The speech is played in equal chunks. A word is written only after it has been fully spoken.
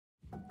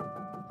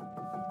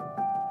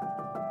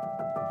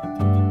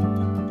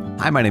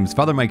Hi, my name is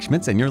Father Mike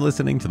Schmitz, and you're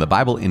listening to the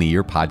Bible in a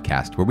Year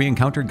podcast, where we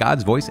encounter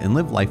God's voice and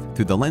live life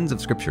through the lens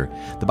of Scripture.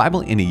 The Bible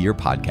in a Year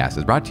podcast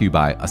is brought to you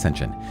by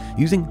Ascension.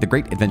 Using the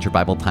Great Adventure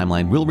Bible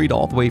timeline, we'll read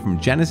all the way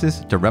from Genesis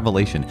to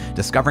Revelation,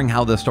 discovering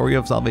how the story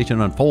of salvation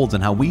unfolds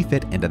and how we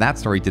fit into that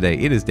story today.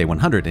 It is day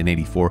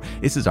 184.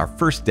 This is our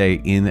first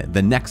day in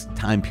the next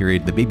time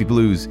period, the baby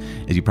blues.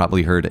 As you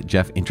probably heard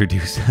Jeff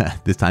introduce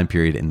this time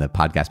period in the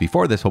podcast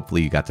before this,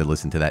 hopefully you got to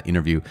listen to that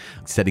interview,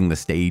 setting the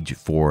stage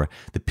for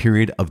the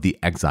period of the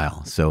exile.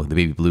 So the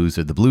baby blues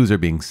are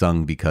being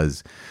sung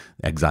because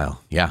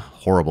exile. Yeah,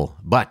 horrible.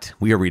 But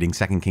we are reading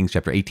 2 Kings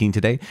chapter 18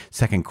 today,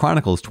 2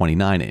 Chronicles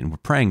 29, and we're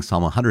praying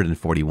Psalm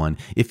 141.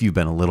 If you've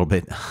been a little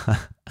bit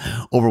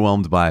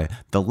overwhelmed by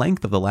the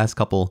length of the last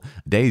couple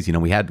days,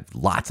 we had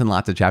lots and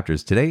lots of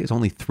chapters. Today is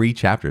only 3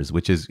 chapters,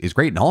 which is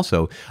great. And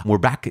also, we're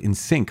back in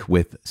sync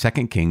with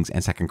 2 Kings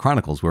and 2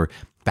 Chronicles. We're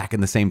back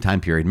in the same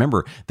time period.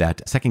 Remember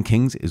that 2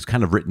 Kings is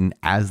kind of written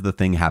as the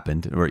thing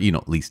happened, or,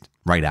 at least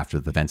right after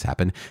the events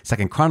happened.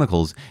 2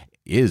 Chronicles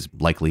is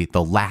likely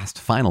the last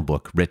final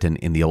book written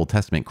in the Old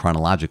Testament,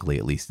 chronologically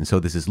at least. And so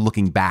this is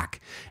looking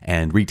back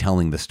and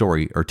retelling the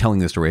story, or telling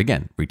the story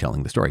again,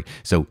 retelling the story.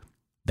 So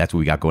that's what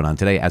we got going on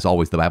today. As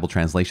always, the Bible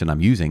translation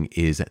I'm using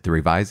is the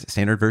Revised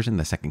Standard Version,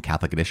 the Second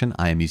Catholic Edition.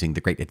 I am using the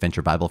Great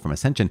Adventure Bible from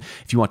Ascension.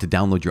 If you want to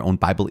download your own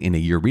Bible in a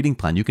Year reading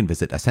plan, you can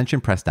visit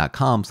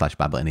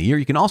ascensionpress.com/Bible in a Year.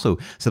 You can also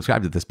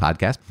subscribe to this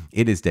podcast.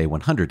 It is day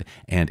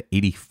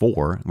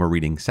 184. We're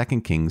reading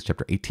 2 Kings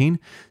chapter 18,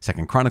 2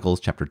 Chronicles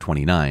chapter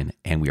 29,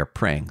 and we are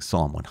praying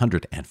Psalm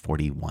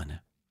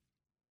 141.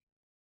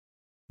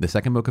 The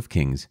second book of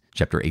Kings,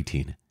 chapter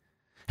 18.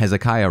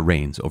 Hezekiah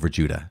reigns over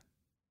Judah.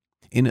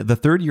 In the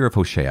 3rd year of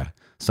Hoshea,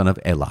 son of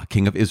Elah,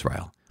 king of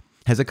Israel,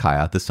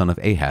 Hezekiah, the son of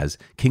Ahaz,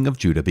 king of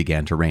Judah,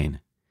 began to reign.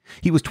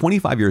 He was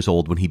 25 years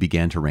old when he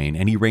began to reign,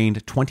 and he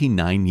reigned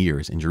 29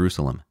 years in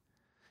Jerusalem.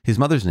 His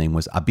mother's name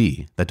was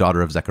Abi, the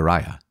daughter of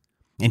Zechariah.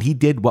 And he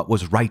did what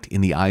was right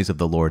in the eyes of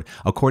the Lord,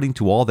 according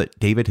to all that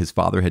David his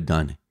father had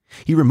done.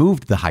 He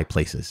removed the high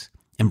places,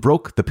 and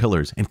broke the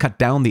pillars, and cut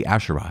down the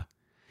Asherah.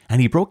 And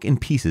he broke in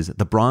pieces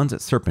the bronze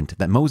serpent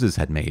that Moses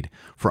had made,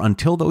 for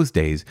until those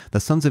days the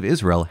sons of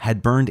Israel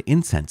had burned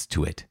incense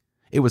to it.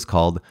 It was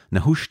called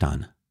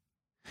Nehushtan.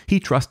 He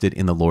trusted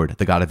in the Lord,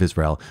 the God of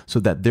Israel, so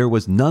that there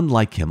was none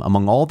like him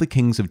among all the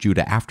kings of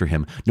Judah after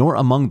him, nor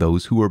among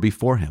those who were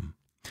before him.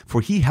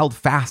 For he held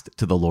fast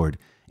to the Lord.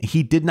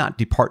 He did not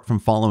depart from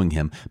following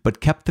him,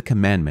 but kept the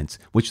commandments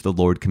which the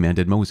Lord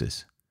commanded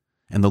Moses.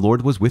 And the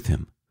Lord was with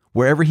him.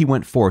 Wherever he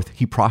went forth,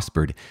 he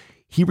prospered.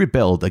 He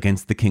rebelled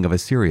against the king of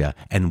Assyria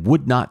and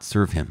would not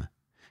serve him.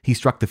 He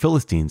struck the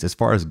Philistines as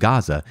far as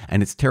Gaza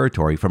and its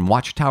territory, from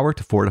watchtower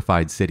to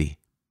fortified city.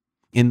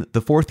 In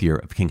the 4th year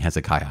of King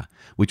Hezekiah,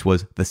 which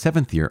was the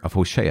 7th year of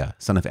Hoshea,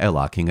 son of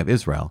Elah, king of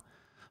Israel,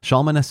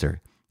 Shalmaneser,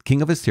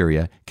 king of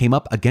Assyria, came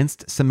up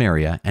against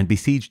Samaria and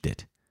besieged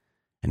it.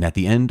 And at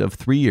the end of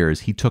 3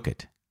 years he took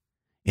it.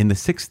 In the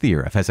 6th year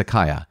of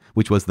Hezekiah,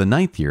 which was the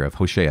 9th year of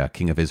Hoshea,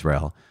 king of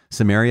Israel,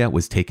 Samaria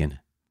was taken.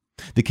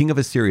 The king of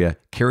Assyria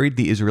carried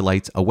the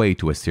Israelites away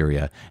to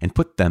Assyria and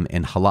put them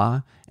in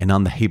Halah and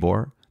on the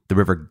Habor, the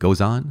river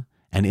Gozan,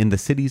 and in the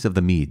cities of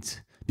the Medes,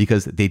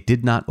 because they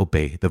did not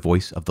obey the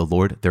voice of the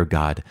Lord their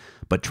God,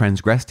 but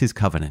transgressed his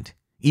covenant,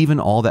 even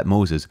all that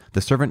Moses,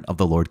 the servant of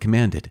the Lord,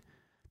 commanded.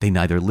 They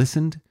neither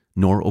listened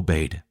nor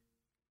obeyed.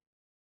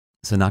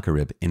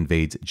 Sennacherib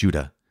invades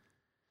Judah.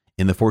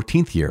 In the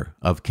 14th year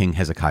of King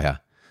Hezekiah,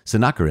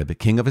 Sennacherib,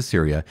 king of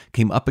Assyria,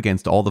 came up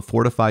against all the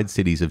fortified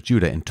cities of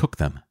Judah and took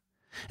them.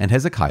 And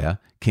Hezekiah,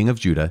 king of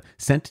Judah,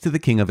 sent to the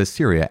king of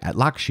Assyria at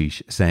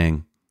Lachish,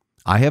 saying,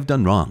 I have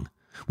done wrong.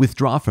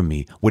 Withdraw from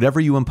me. Whatever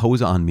you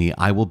impose on me,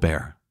 I will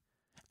bear.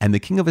 And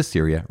the king of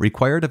Assyria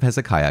required of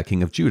Hezekiah,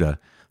 king of Judah,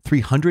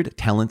 300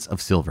 talents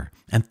of silver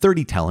and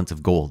 30 talents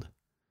of gold.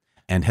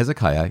 And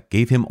Hezekiah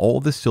gave him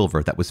all the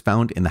silver that was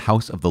found in the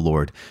house of the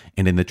Lord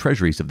and in the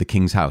treasuries of the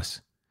king's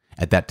house.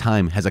 At that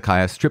time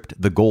Hezekiah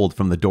stripped the gold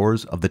from the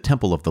doors of the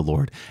temple of the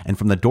Lord and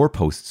from the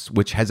doorposts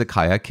which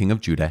Hezekiah king of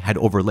Judah had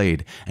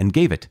overlaid, and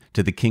gave it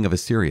to the king of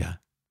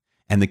Assyria.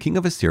 And the king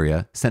of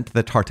Assyria sent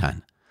the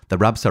Tartan, the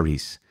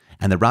Rabsaris,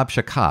 and the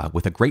Rabshakeh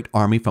with a great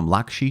army from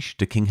Lachish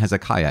to King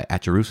Hezekiah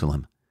at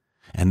Jerusalem.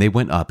 And they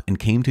went up and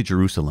came to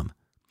Jerusalem.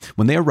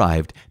 When they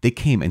arrived, they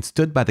came and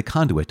stood by the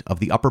conduit of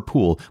the upper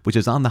pool which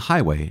is on the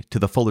highway to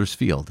the fuller's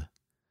field.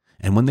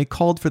 And when they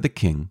called for the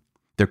king,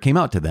 there came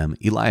out to them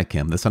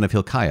Eliakim the son of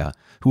Hilkiah,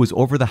 who was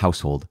over the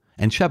household,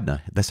 and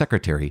Shebna the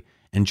secretary,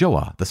 and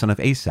Joah the son of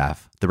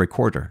Asaph the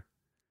recorder.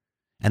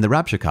 And the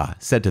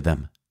Rabshakeh said to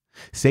them,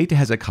 Say to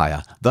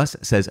Hezekiah, Thus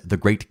says the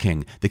great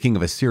king, the king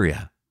of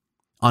Assyria,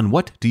 On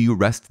what do you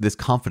rest this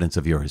confidence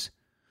of yours?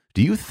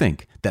 Do you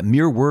think that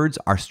mere words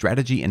are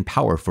strategy and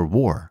power for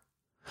war?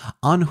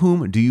 On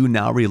whom do you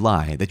now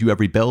rely that you have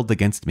rebelled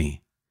against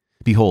me?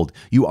 Behold,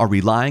 you are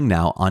relying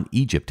now on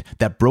Egypt,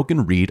 that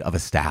broken reed of a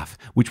staff,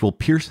 which will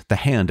pierce the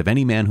hand of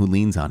any man who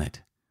leans on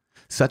it.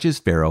 Such is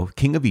Pharaoh,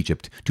 king of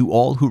Egypt, to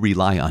all who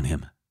rely on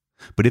him.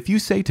 But if you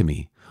say to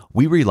me,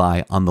 We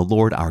rely on the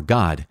Lord our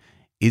God,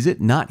 Is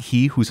it not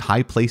he whose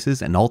high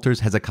places and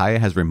altars Hezekiah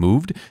has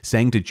removed,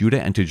 saying to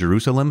Judah and to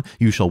Jerusalem,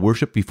 you shall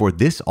worship before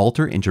this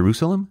altar in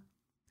Jerusalem?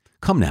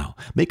 Come now,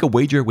 make a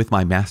wager with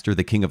my master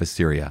the king of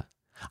Assyria.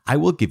 I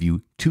will give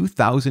you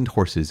 2,000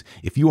 horses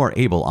if you are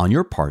able on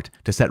your part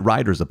to set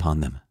riders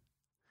upon them.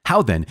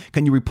 How then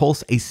can you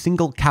repulse a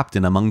single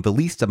captain among the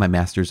least of my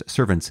master's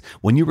servants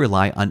when you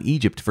rely on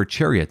Egypt for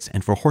chariots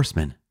and for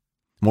horsemen?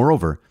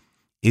 Moreover,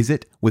 is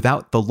it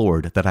without the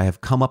Lord that I have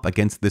come up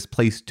against this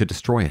place to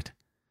destroy it?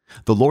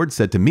 The Lord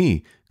said to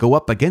me, go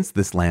up against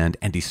this land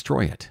and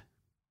destroy it.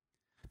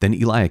 Then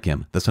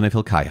Eliakim, the son of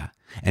Hilkiah,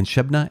 and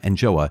Shebna and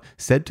Joah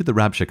said to the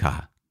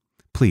Rabshakeh,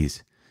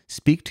 please,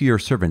 speak to your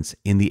servants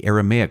in the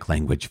Aramaic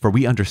language, for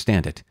we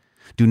understand it.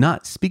 Do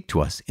not speak to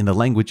us in the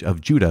language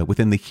of Judah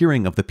within the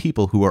hearing of the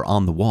people who are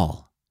on the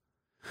wall.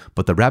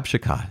 But the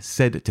Rabshakeh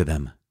said to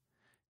them,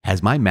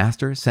 has my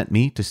master sent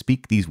me to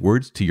speak these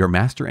words to your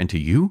master and to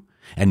you,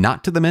 and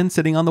not to the men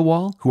sitting on the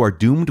wall, who are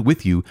doomed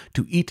with you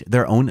to eat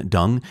their own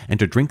dung and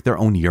to drink their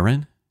own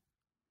urine?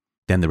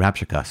 Then the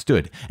Rabshakeh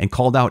stood and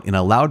called out in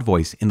a loud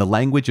voice in the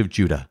language of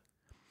Judah,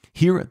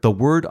 hear the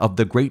word of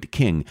the great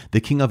king,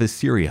 the king of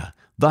Assyria.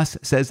 Thus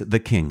says the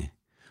king,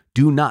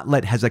 do not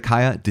let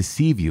Hezekiah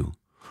deceive you,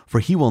 for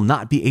he will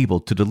not be able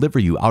to deliver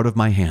you out of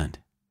my hand.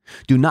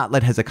 Do not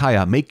let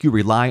Hezekiah make you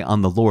rely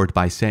on the Lord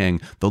by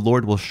saying, the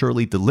Lord will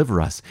surely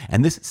deliver us,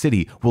 and this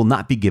city will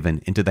not be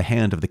given into the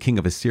hand of the king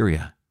of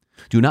Assyria.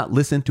 Do not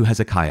listen to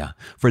Hezekiah,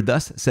 for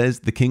thus says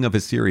the king of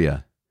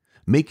Assyria,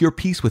 make your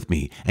peace with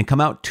me and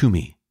come out to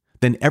me.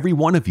 Then every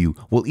one of you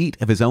will eat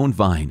of his own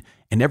vine,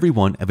 and every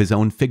one of his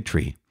own fig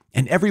tree,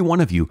 and every one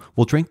of you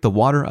will drink the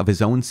water of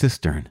his own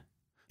cistern,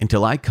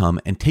 until I come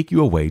and take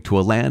you away to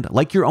a land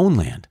like your own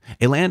land,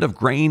 a land of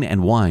grain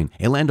and wine,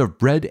 a land of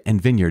bread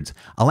and vineyards,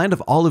 a land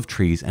of olive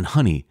trees and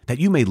honey, that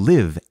you may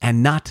live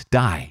and not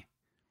die.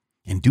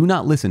 And do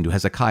not listen to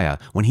Hezekiah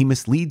when he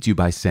misleads you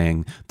by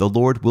saying, the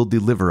Lord will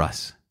deliver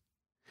us.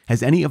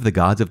 Has any of the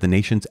gods of the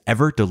nations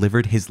ever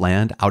delivered his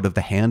land out of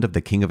the hand of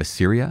the king of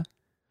Assyria?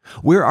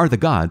 Where are the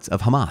gods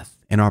of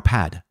Hamath and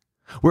Arpad?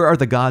 Where are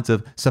the gods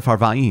of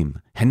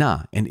Sepharvaim,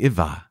 Hena, and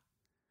Ivvah?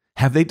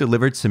 Have they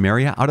delivered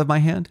Samaria out of my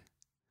hand?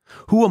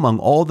 Who among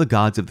all the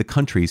gods of the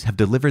countries have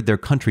delivered their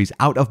countries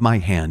out of my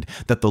hand,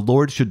 that the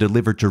Lord should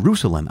deliver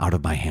Jerusalem out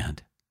of my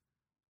hand?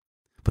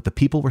 But the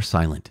people were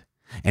silent,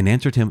 and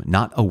answered him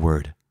not a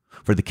word,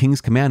 for the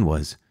king's command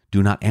was,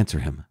 do not answer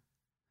him.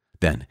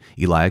 Then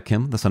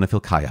Eliakim the son of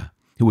Hilkiah,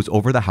 who was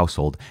over the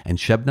household, and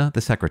Shebna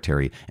the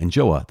secretary, and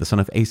Joah the son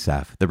of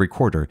Asaph the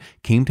recorder,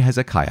 came to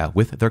Hezekiah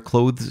with their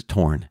clothes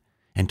torn,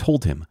 and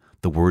told him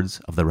the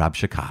words of the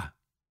Rabshakeh.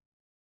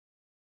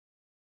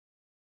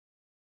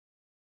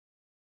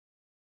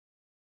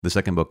 The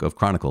second book of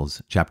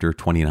Chronicles, chapter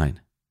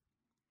 29.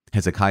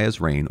 Hezekiah's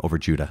reign over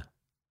Judah.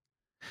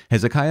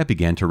 Hezekiah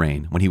began to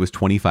reign when he was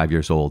 25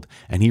 years old,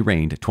 and he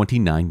reigned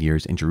 29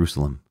 years in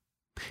Jerusalem.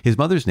 His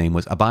mother's name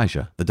was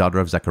Abijah, the daughter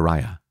of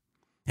Zechariah.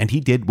 And he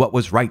did what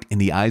was right in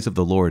the eyes of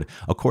the Lord,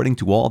 according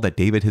to all that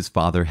David his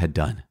father had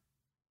done.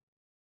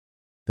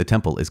 The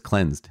temple is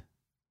cleansed.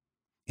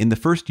 In the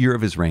first year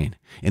of his reign,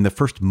 in the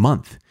first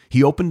month,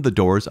 he opened the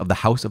doors of the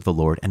house of the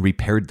Lord and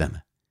repaired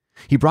them.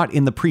 He brought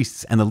in the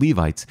priests and the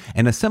Levites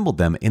and assembled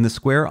them in the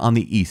square on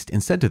the east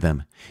and said to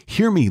them,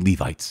 hear me,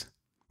 Levites.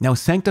 Now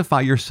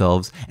sanctify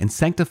yourselves and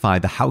sanctify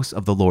the house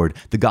of the Lord,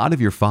 the God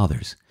of your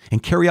fathers,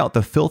 and carry out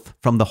the filth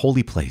from the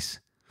holy place.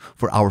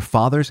 For our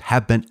fathers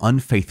have been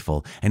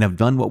unfaithful and have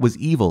done what was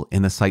evil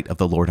in the sight of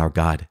the Lord our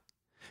God.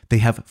 They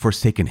have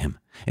forsaken him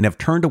and have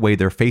turned away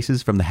their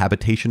faces from the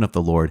habitation of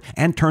the Lord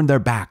and turned their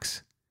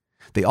backs.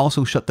 They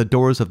also shut the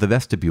doors of the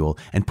vestibule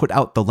and put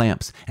out the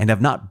lamps and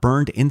have not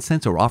burned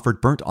incense or offered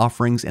burnt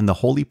offerings in the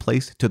holy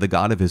place to the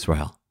God of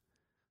Israel.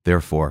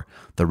 Therefore,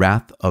 the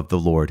wrath of the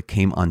Lord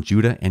came on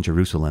Judah and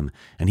Jerusalem,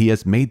 and he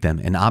has made them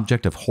an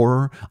object of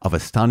horror, of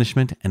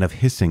astonishment, and of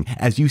hissing,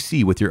 as you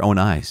see with your own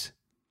eyes.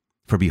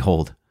 For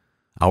behold,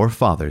 our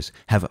fathers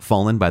have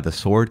fallen by the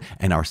sword,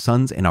 and our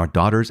sons and our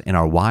daughters and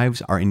our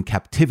wives are in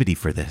captivity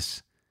for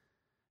this.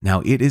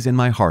 Now it is in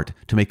my heart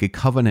to make a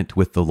covenant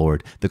with the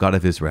Lord, the God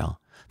of Israel,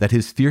 that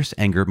his fierce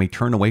anger may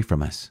turn away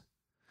from us.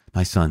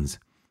 My sons,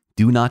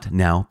 do not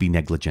now be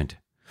negligent,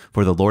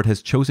 for the Lord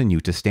has chosen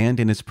you to stand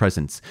in his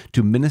presence,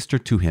 to minister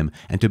to him,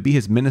 and to be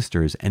his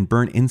ministers and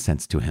burn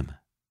incense to him.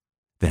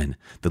 Then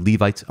the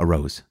Levites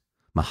arose,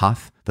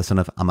 Mahath the son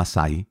of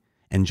Amasai,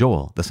 and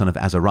Joel the son of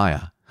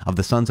Azariah, of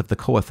the sons of the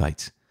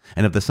Kohathites,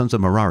 and of the sons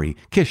of Merari,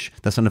 Kish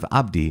the son of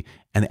Abdi,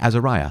 and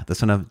Azariah the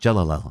son of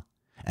Jelalel,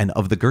 and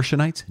of the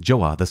Gershonites,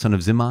 Joah the son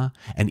of Zimmah,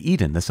 and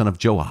Eden the son of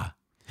Joah,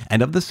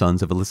 and of the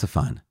sons of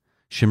Elisaphan,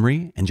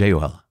 Shimri and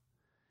Jeuel,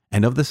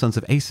 and of the sons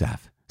of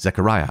Asaph,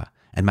 Zechariah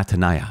and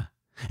Mattaniah,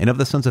 and of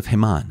the sons of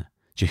Heman,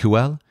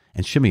 Jehuel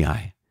and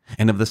Shimei,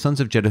 and of the sons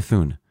of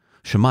Jeduthun,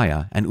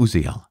 Shemaiah and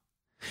Uzziel.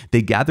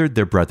 They gathered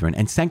their brethren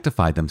and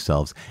sanctified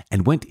themselves,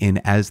 and went in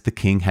as the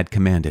king had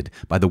commanded,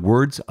 by the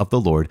words of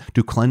the Lord,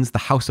 to cleanse the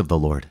house of the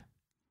Lord.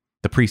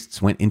 The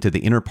priests went into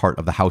the inner part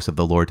of the house of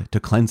the Lord to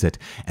cleanse it,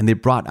 and they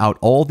brought out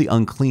all the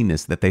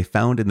uncleanness that they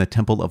found in the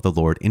temple of the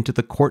Lord into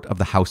the court of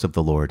the house of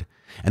the Lord.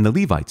 And the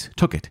Levites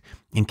took it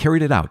and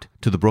carried it out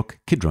to the brook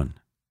Kidron.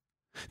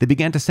 They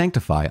began to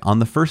sanctify on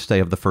the first day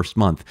of the first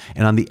month,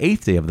 and on the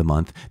 8th day of the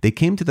month they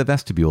came to the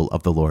vestibule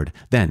of the Lord.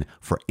 Then,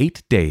 for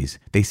 8 days,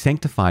 they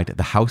sanctified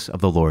the house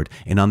of the Lord,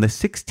 and on the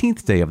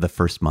 16th day of the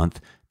first month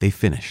they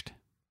finished.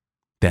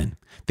 Then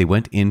they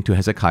went in to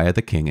Hezekiah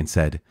the king and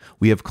said,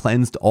 "We have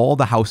cleansed all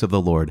the house of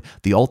the Lord,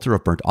 the altar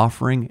of burnt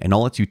offering and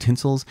all its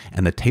utensils,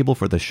 and the table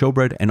for the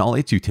showbread and all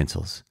its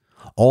utensils.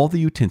 All the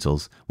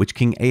utensils which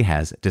King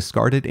Ahaz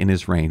discarded in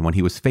his reign when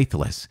he was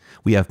faithless,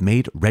 we have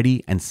made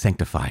ready and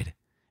sanctified.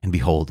 And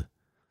behold,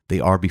 they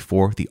are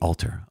before the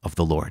altar of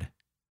the Lord."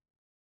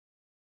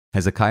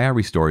 Hezekiah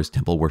restores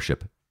temple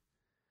worship.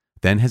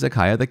 Then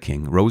Hezekiah the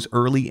king rose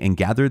early and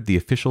gathered the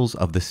officials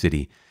of the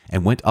city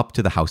and went up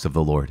to the house of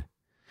the Lord.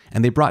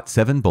 And they brought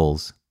 7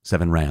 bulls,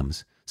 7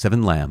 rams,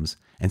 7 lambs,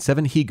 and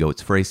 7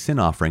 he-goats for a sin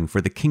offering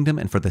for the kingdom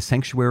and for the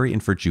sanctuary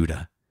and for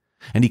Judah.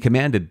 And he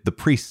commanded the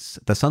priests,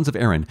 the sons of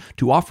Aaron,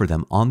 to offer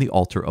them on the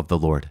altar of the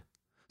Lord.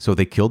 So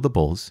they killed the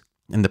bulls,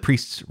 and the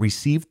priests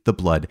received the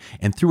blood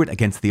and threw it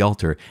against the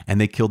altar,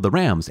 and they killed the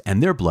rams,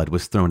 and their blood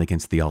was thrown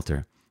against the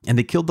altar. And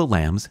they killed the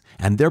lambs,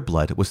 and their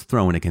blood was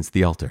thrown against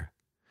the altar.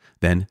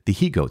 Then the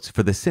he-goats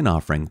for the sin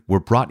offering were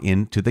brought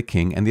in to the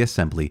king and the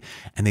assembly,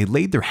 and they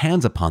laid their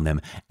hands upon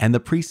them, and the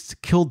priests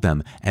killed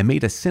them and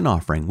made a sin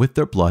offering with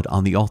their blood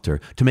on the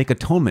altar to make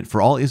atonement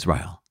for all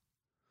Israel.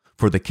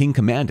 For the king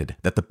commanded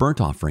that the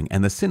burnt offering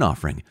and the sin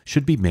offering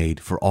should be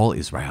made for all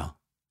Israel.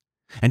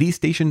 And he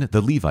stationed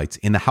the Levites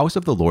in the house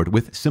of the Lord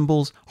with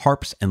cymbals,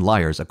 harps, and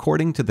lyres,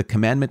 according to the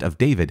commandment of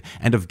David,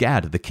 and of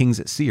Gad the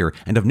king's seer,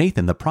 and of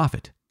Nathan the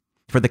prophet.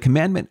 For the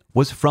commandment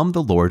was from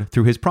the Lord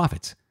through his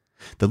prophets.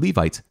 The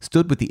Levites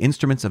stood with the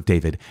instruments of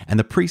David, and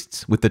the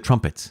priests with the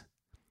trumpets.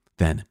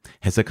 Then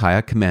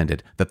Hezekiah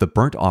commanded that the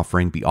burnt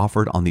offering be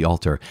offered on the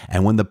altar,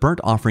 and when the burnt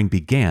offering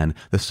began,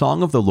 the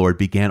song of the Lord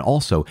began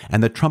also,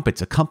 and the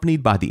trumpets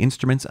accompanied by the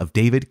instruments of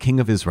David king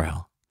of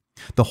Israel.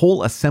 The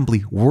whole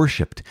assembly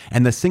worshipped,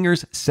 and the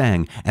singers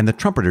sang, and the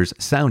trumpeters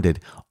sounded.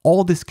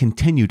 All this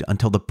continued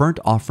until the burnt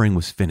offering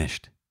was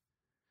finished.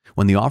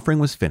 When the offering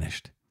was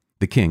finished,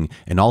 the king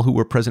and all who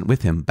were present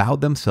with him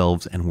bowed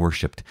themselves and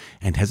worshipped.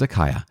 And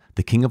Hezekiah,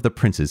 the king of the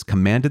princes,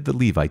 commanded the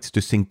Levites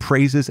to sing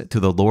praises to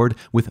the Lord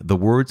with the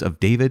words of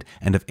David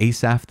and of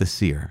Asaph the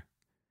seer.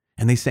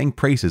 And they sang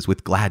praises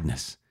with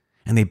gladness,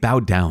 and they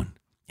bowed down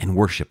and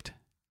worshipped.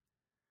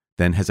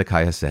 Then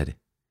Hezekiah said,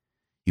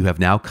 "You have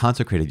now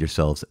consecrated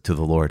yourselves to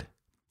the Lord.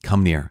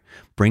 Come near,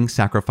 bring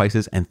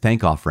sacrifices and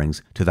thank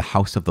offerings to the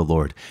house of the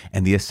Lord."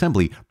 And the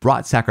assembly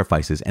brought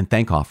sacrifices and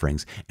thank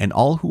offerings, and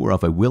all who were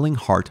of a willing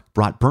heart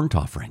brought burnt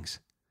offerings.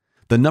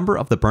 The number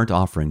of the burnt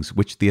offerings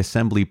which the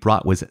assembly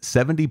brought was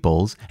 70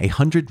 bulls,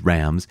 100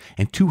 rams,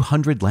 and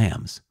 200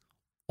 lambs.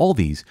 All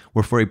these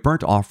were for a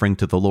burnt offering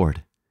to the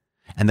Lord.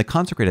 And the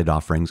consecrated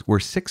offerings were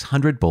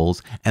 600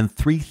 bulls and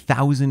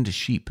 3,000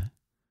 sheep.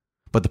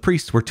 But the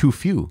priests were too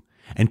few,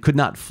 and could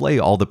not flay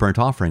all the burnt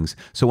offerings.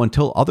 So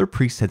until other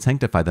priests had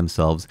sanctified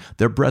themselves,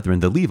 their brethren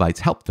the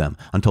Levites helped them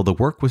until the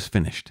work was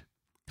finished.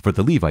 For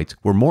the Levites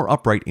were more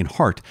upright in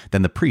heart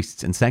than the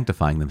priests in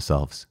sanctifying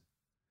themselves.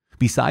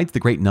 Besides the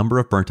great number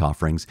of burnt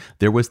offerings,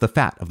 there was the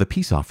fat of the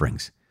peace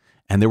offerings,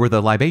 and there were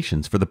the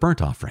libations for the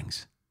burnt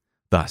offerings.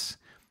 Thus,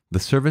 the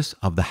service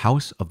of the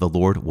house of the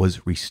Lord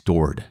was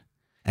restored.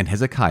 And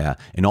Hezekiah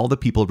and all the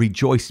people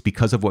rejoiced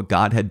because of what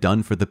God had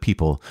done for the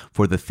people,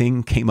 for the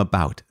thing came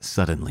about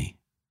suddenly.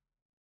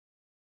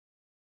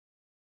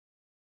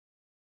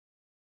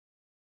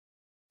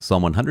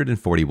 Psalm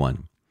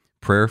 141,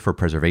 Prayer for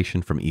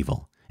Preservation from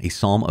Evil, a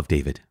Psalm of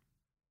David.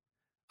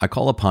 I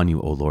call upon you,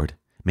 O Lord.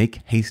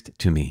 Make haste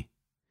to me.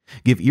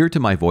 Give ear to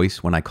my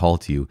voice when I call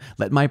to you.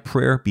 Let my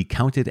prayer be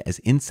counted as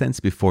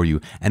incense before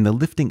you, and the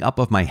lifting up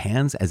of my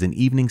hands as an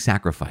evening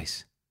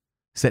sacrifice.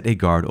 Set a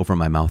guard over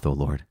my mouth, O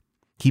Lord.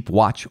 Keep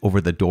watch over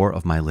the door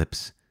of my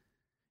lips.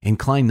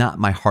 Incline not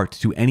my heart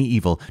to any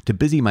evil, to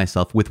busy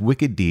myself with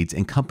wicked deeds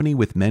in company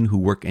with men who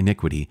work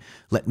iniquity.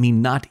 Let me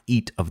not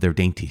eat of their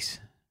dainties.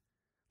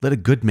 Let a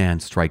good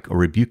man strike or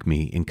rebuke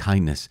me in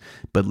kindness,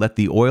 but let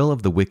the oil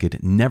of the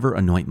wicked never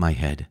anoint my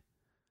head.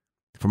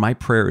 For my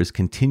prayer is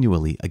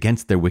continually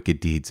against their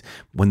wicked deeds.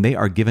 When they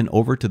are given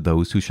over to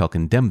those who shall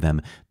condemn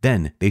them,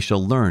 then they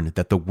shall learn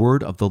that the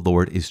word of the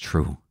Lord is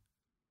true.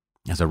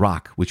 As a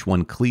rock which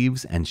one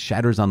cleaves and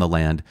shatters on the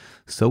land,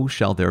 so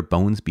shall their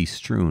bones be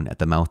strewn at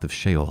the mouth of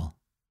Sheol.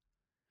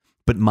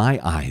 But my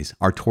eyes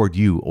are toward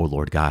you, O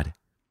Lord God.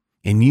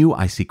 In you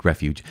I seek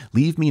refuge.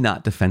 Leave me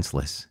not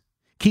defenseless.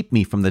 Keep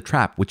me from the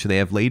trap which they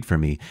have laid for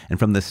me, and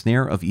from the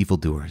snare of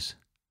evildoers.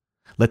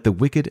 Let the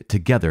wicked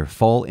together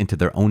fall into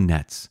their own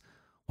nets,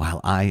 while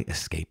I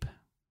escape.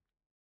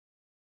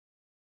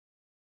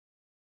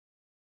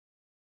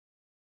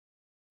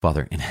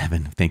 Father in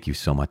heaven, thank you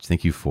so much.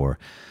 Thank you for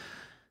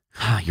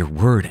your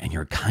word and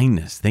your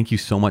kindness. Thank you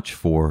so much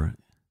for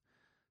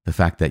the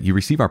fact that you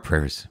receive our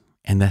prayers,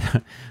 and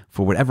that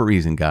for whatever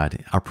reason,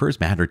 God, our prayers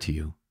matter to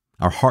you.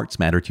 Our hearts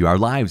matter to you. Our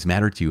lives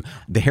matter to you.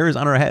 The hairs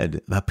on our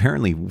head,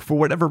 apparently, for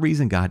whatever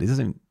reason, God, it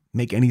doesn't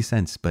make any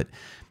sense, but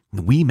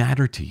we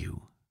matter to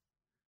you.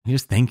 We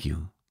just thank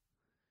you.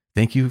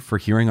 Thank you for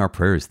hearing our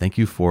prayers. Thank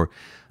you for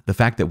the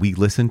fact that we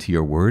listen to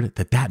your word,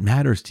 that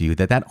matters to you,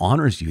 that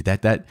honors you,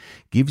 that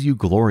gives you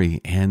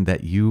glory, and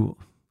that you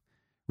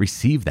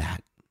receive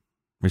that.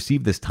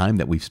 Receive this time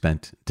that we've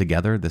spent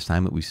together, this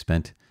time that we've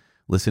spent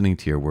listening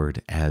to your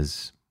word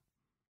as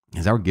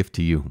our gift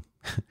to you.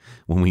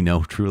 When we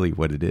know truly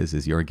what it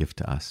is your gift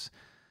to us.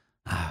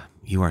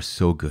 You are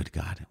so good,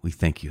 God. We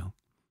thank you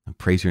and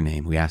praise your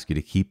name. We ask you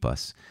to keep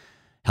us,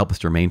 help us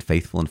to remain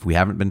faithful. And if we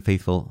haven't been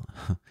faithful,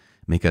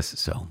 make us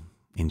so.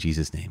 In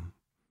Jesus' name,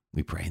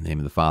 we pray in the name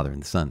of the Father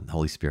and the Son and the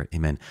Holy Spirit.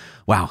 Amen.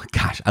 Wow.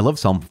 Gosh, I love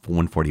Psalm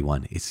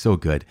 141. It's so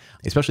good.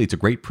 Especially, it's a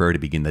great prayer to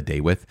begin the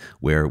day with,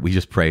 where we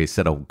just pray,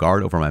 set a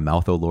guard over my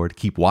mouth, O Lord.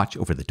 Keep watch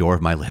over the door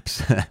of my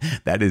lips.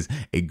 That is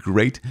a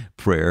great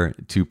prayer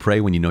to pray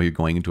when you know you're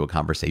going into a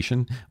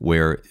conversation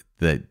where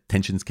the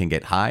tensions can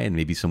get high and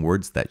maybe some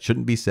words that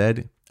shouldn't be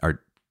said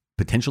are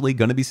potentially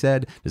going to be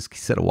said. Just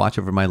set a watch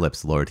over my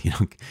lips, Lord.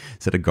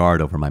 Set a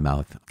guard over my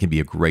mouth. It can be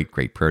a great,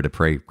 great prayer to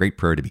pray, great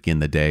prayer to begin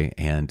the day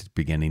and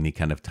begin any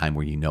kind of time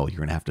where you know you're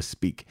going to have to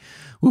speak.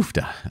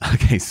 Oofda.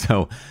 Okay,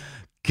 so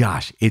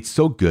gosh, it's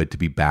so good to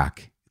be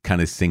back,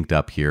 kind of synced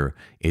up here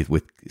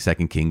with 2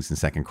 Kings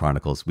and 2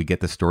 Chronicles. We get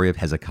the story of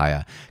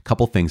Hezekiah. A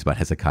couple things about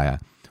Hezekiah.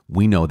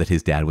 We know that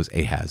his dad was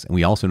Ahaz, and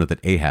we also know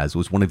that Ahaz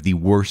was one of the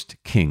worst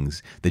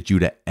kings that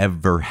Judah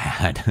ever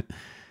had.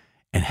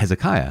 And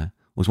Hezekiah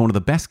was one of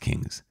the best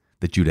kings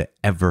that Judah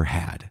ever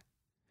had,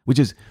 which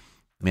is,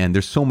 man,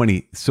 there's so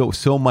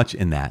much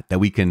in that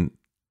we can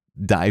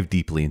dive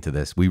deeply into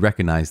this. We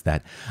recognize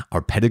that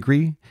our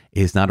pedigree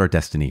is not our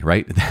destiny,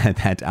 right?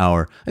 That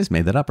I just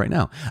made that up right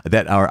now,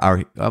 that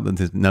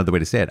there's another way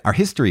to say it. Our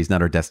history is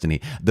not our destiny.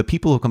 The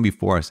people who come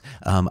before us,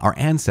 our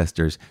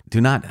ancestors,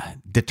 do not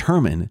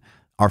determine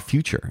our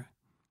future.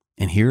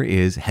 And here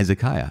is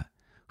Hezekiah,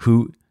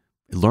 who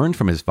learned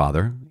from his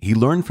father. He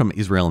learned from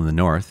Israel in the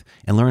north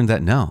and learned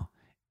that no,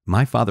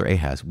 my father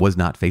Ahaz was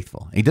not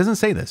faithful. He doesn't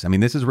say this. I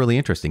mean, this is really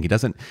interesting. He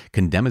doesn't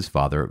condemn his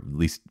father. At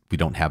least we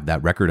don't have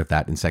that record of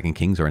that in 2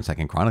 Kings or in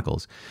 2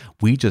 Chronicles.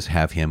 We just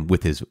have him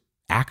with his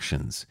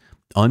actions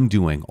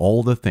undoing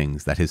all the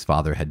things that his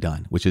father had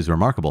done, which is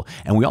remarkable.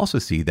 And we also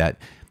see that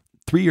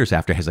 3 years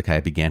after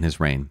Hezekiah began his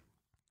reign,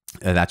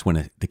 that's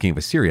when the king of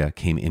Assyria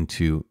came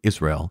into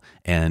Israel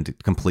and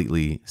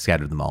completely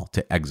scattered them all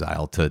to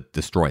exile, to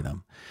destroy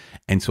them.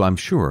 And so I'm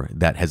sure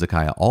that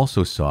Hezekiah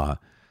also saw,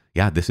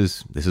 yeah, this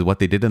is what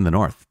they did in the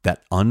north.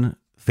 That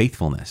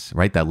unfaithfulness,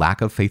 right? That lack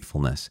of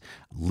faithfulness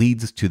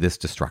leads to this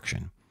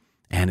destruction.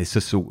 And it's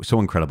just so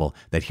incredible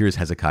that here's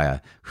Hezekiah,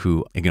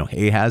 who,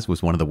 Ahaz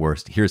was one of the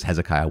worst. Here's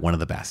Hezekiah, one of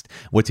the best.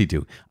 What's he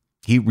do?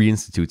 He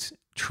reinstitutes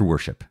true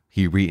worship.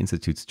 He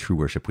reinstitutes true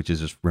worship, which is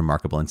just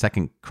remarkable. In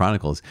 2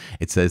 Chronicles,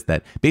 it says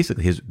that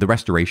basically the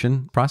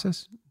restoration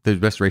process, the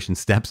restoration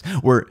steps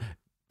were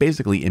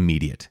basically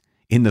immediate.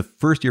 In the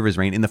first year of his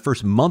reign, in the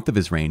first month of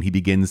his reign, he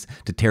begins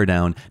to tear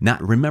down.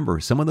 Remember,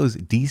 some of those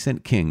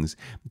decent kings,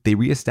 they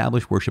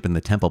reestablished worship in the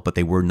temple, but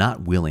they were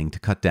not willing to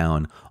cut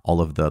down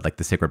all of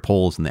the sacred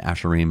poles and the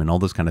Asherim and all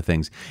those kind of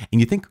things. And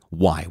you think,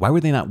 why? Why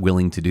were they not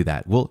willing to do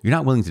that? Well, you're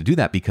not willing to do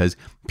that because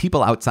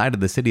people outside of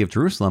the city of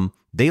Jerusalem,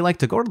 they like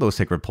to go to those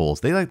sacred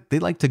poles. They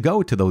like to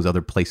go to those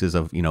other places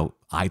of,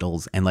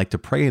 idols and like to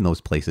pray in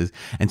those places.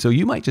 And so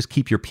you might just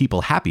keep your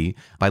people happy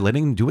by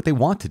letting them do what they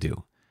want to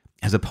do,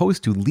 as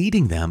opposed to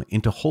leading them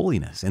into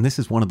holiness. And this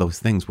is one of those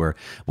things where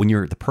when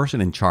you're the person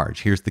in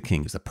charge, here's the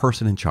king, is the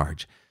person in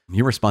charge.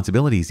 Your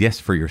responsibility is, yes,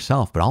 for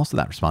yourself, but also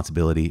that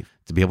responsibility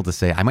to be able to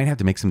say, I might have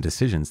to make some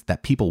decisions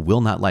that people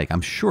will not like.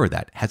 I'm sure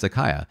that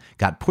Hezekiah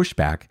got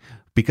pushback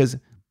because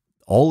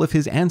all of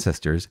his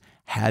ancestors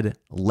had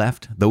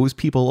left those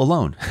people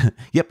alone.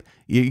 Yep,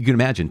 you can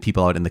imagine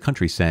people out in the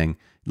country saying,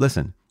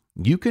 listen,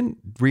 you can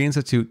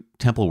reinstitute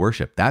temple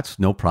worship. That's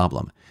no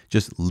problem.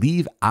 Just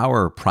leave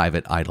our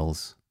private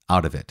idols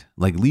out of it.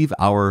 Like, leave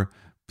our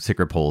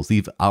sacred poles,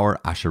 leave our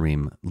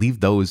Asherim, leave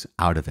those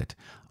out of it.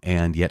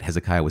 And yet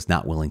Hezekiah was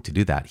not willing to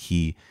do that.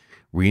 He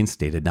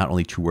reinstated not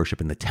only true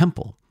worship in the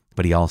temple,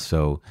 but he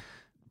also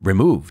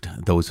removed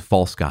those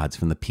false gods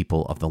from the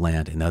people of the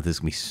land. And that is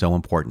going to be so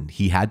important.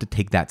 He had to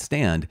take that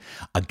stand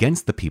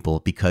against the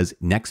people because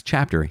next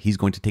chapter, he's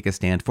going to take a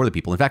stand for the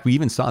people. In fact, we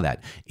even saw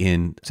that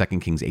in 2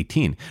 Kings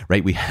 18,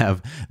 right? We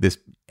have this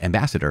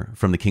ambassador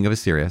from the king of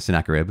Assyria,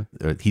 Sennacherib.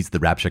 He's the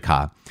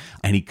Rabshakeh,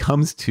 and he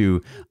comes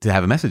to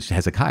have a message to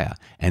Hezekiah.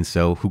 And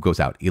so who goes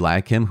out?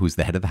 Eliakim, who's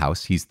the head of the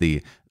house. He's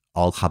the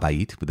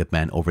Al-Habayit, the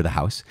man over the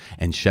house.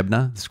 And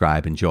Shebna, the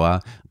scribe, and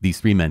Joah, these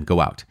three men go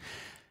out.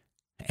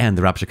 And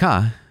the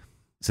Rabshakeh,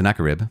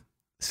 Sennacherib,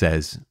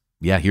 says,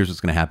 yeah, here's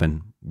what's going to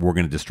happen. We're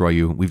going to destroy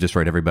you. We've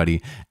destroyed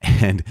everybody.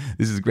 And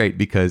this is great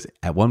because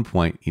at one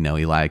point,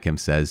 Eliakim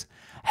says,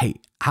 hey,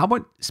 how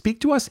about speak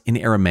to us in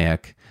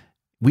Aramaic?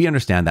 We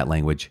understand that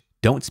language.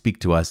 Don't speak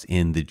to us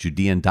in the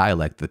Judean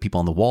dialect that the people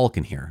on the wall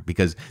can hear,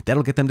 because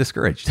that'll get them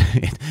discouraged.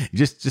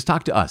 just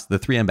talk to us, the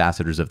three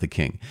ambassadors of the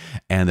king.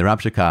 And the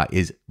Rabshakeh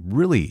is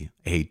really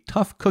a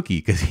tough cookie,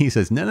 because he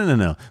says,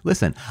 no.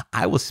 Listen,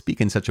 I will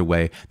speak in such a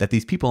way that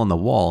these people on the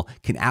wall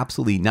can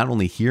absolutely not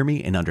only hear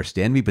me and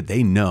understand me, but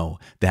they know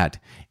that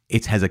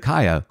it's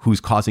Hezekiah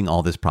who's causing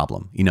all this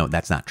problem.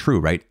 That's not true,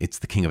 right? It's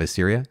the king of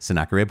Assyria,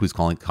 Sennacherib, who's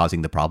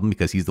causing the problem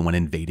because he's the one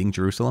invading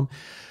Jerusalem.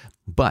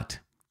 But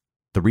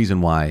the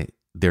reason why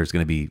there's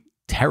going to be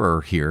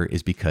terror here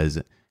is because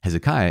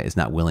Hezekiah is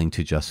not willing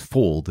to just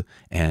fold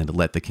and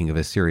let the king of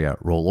Assyria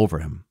roll over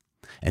him.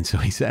 And so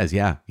he says,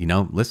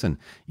 listen,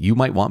 you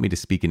might want me to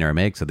speak in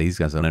Aramaic so these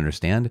guys don't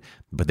understand,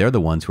 but they're the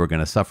ones who are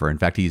going to suffer. In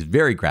fact, he's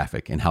very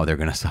graphic in how they're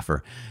going to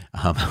suffer,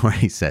 where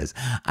he says,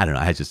 I don't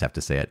know, I just have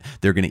to say it.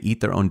 They're going to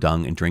eat their own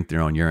dung and drink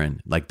their own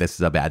urine. Like, this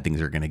is how bad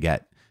things are going to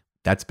get.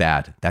 That's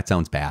bad. That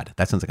sounds bad.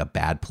 That sounds like a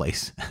bad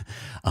place.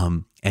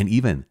 And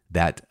even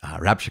that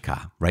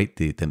Rabshakeh, right,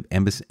 the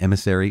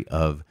emissary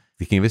of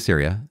the king of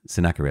Assyria,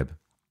 Sennacherib,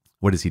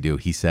 what does he do?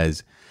 He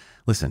says,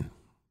 listen,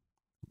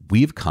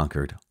 we've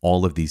conquered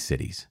all of these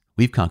cities.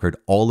 We've conquered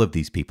all of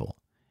these people,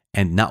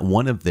 and not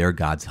one of their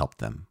gods helped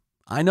them.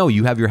 I know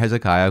you have your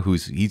Hezekiah,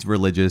 he's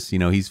religious,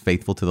 he's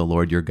faithful to the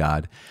Lord your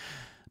God.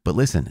 But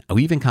listen,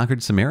 we even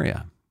conquered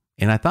Samaria,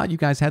 and I thought you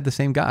guys had the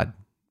same God,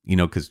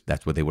 because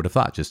that's what they would have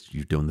thought, just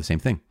you doing the same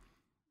thing.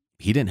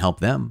 He didn't help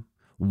them.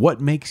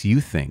 What makes you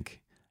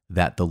think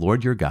that the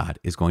Lord your God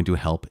is going to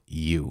help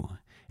you?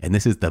 And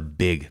this is the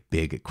big,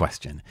 big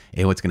question.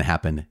 And what's going to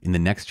happen in the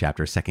next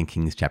chapter, 2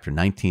 Kings chapter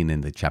 19,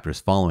 and the chapters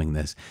following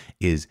this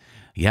is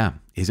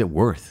it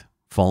worth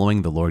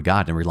following the Lord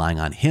God and relying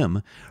on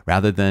him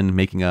rather than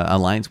making an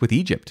alliance with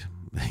Egypt?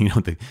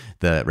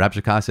 The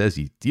Rabshakeh says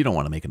you don't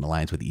want to make an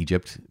alliance with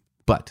Egypt.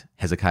 But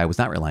Hezekiah was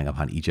not relying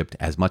upon Egypt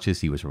as much as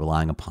he was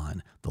relying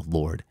upon the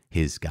Lord,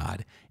 his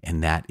God.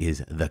 And that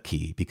is the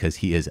key, because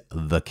he is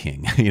the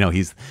king.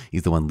 He's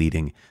the one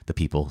leading the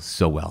people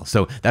so well.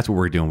 So that's what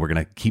we're doing. We're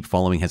going to keep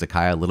following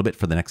Hezekiah a little bit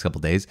for the next couple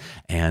of days,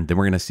 and then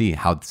we're going to see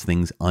how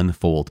things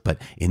unfold. But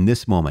in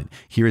this moment,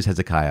 here is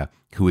Hezekiah,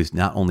 who is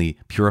not only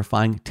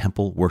purifying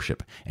temple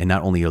worship and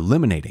not only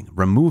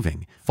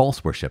removing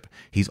false worship,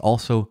 he's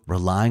also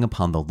relying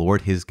upon the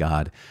Lord his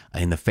God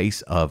in the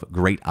face of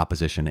great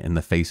opposition, in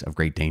the face of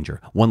great danger.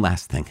 One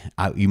last thing,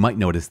 you might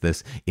notice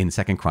this in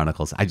 2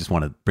 Chronicles. I just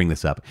want to bring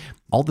this up.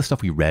 All the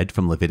stuff we read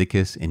from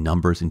Leviticus and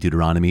Numbers and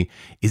Deuteronomy,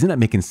 isn't that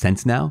making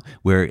sense now?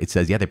 Where it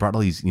says, they brought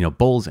all these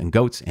bulls and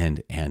goats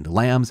and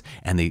lambs,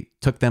 and they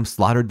took them,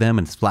 slaughtered them,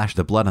 and splashed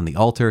the blood on the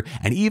altar.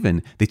 And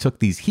even they took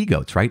these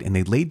he-goats, right? And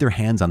they laid their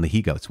hands on the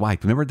he-goats. Why?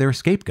 Remember, they were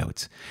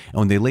scapegoats. And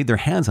when they laid their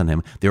hands on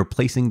him, they were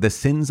placing the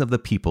sins of the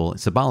people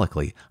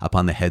symbolically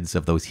upon the heads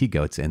of those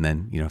he-goats, and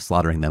then,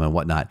 slaughtering them and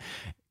whatnot.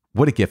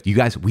 What a gift. You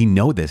guys, we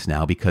know this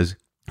now because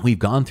we've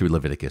gone through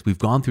Leviticus, we've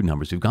gone through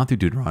Numbers, we've gone through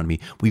Deuteronomy,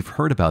 we've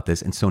heard about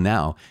this. And so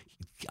now,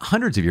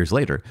 hundreds of years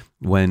later,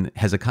 when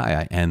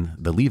Hezekiah and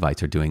the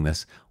Levites are doing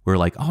this, we're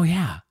like, oh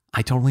yeah,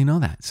 I totally know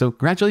that. So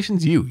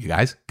congratulations, you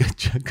guys.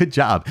 Good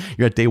job.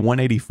 You're at day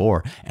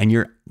 184, and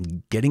you're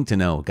getting to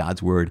know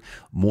God's word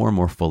more and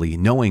more fully,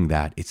 knowing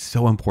that it's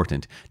so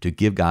important to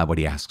give God what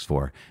he asks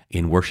for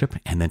in worship,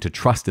 and then to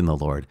trust in the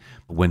Lord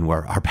when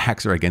our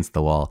backs are against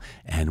the wall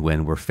and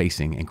when we're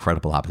facing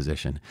incredible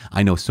opposition.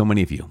 I know so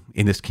many of you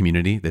in this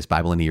community, this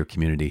Bible in a Year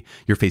community,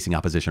 you're facing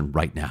opposition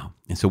right now.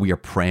 And so we are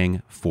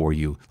praying for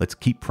you. Let's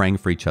keep praying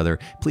for each other.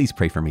 Please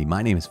pray for me.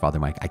 My name is Father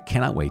Mike. I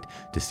cannot wait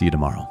to see you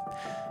tomorrow.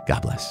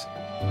 God bless.